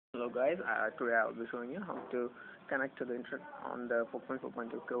Hello guys, today I'll be showing you how to connect to the internet on the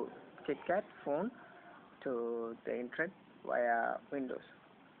 4.4.2 KitKat phone to the internet via Windows.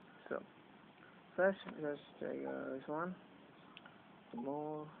 So first just this one, the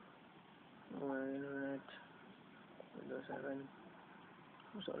more internet, Windows 7,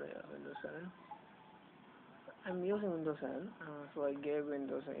 Windows 7. I'm using Windows 7, so I gave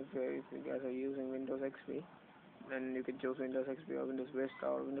Windows, if you guys are using Windows XP, then you can choose Windows XP or Windows Vista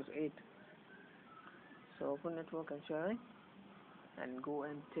or Windows 8. So open network and sharing and go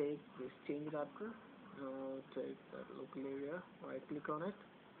and take this change adapter. Take that local area, right click on it,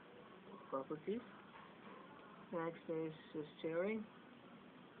 properties. Next is sharing,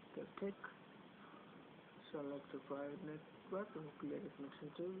 tick, select the private network and create a connection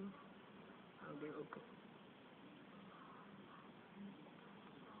to.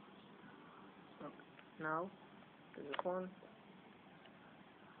 Okay. Now this is one.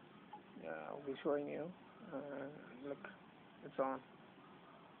 I'll be showing you. Look, it's on.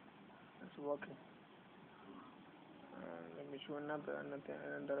 It's working. Let me show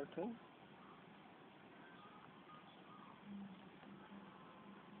another thing.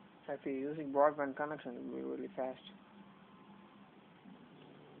 If you're using broadband connection, it will be really fast.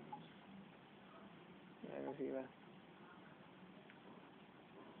 Yeah, you see that.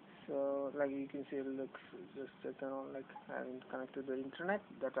 So, like you can see, it looks just like having connected to the internet,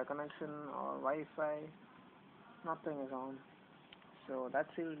 data connection or Wi-Fi. Nothing is on. So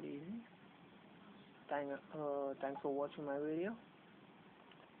that's really easy. Thanks for watching my video.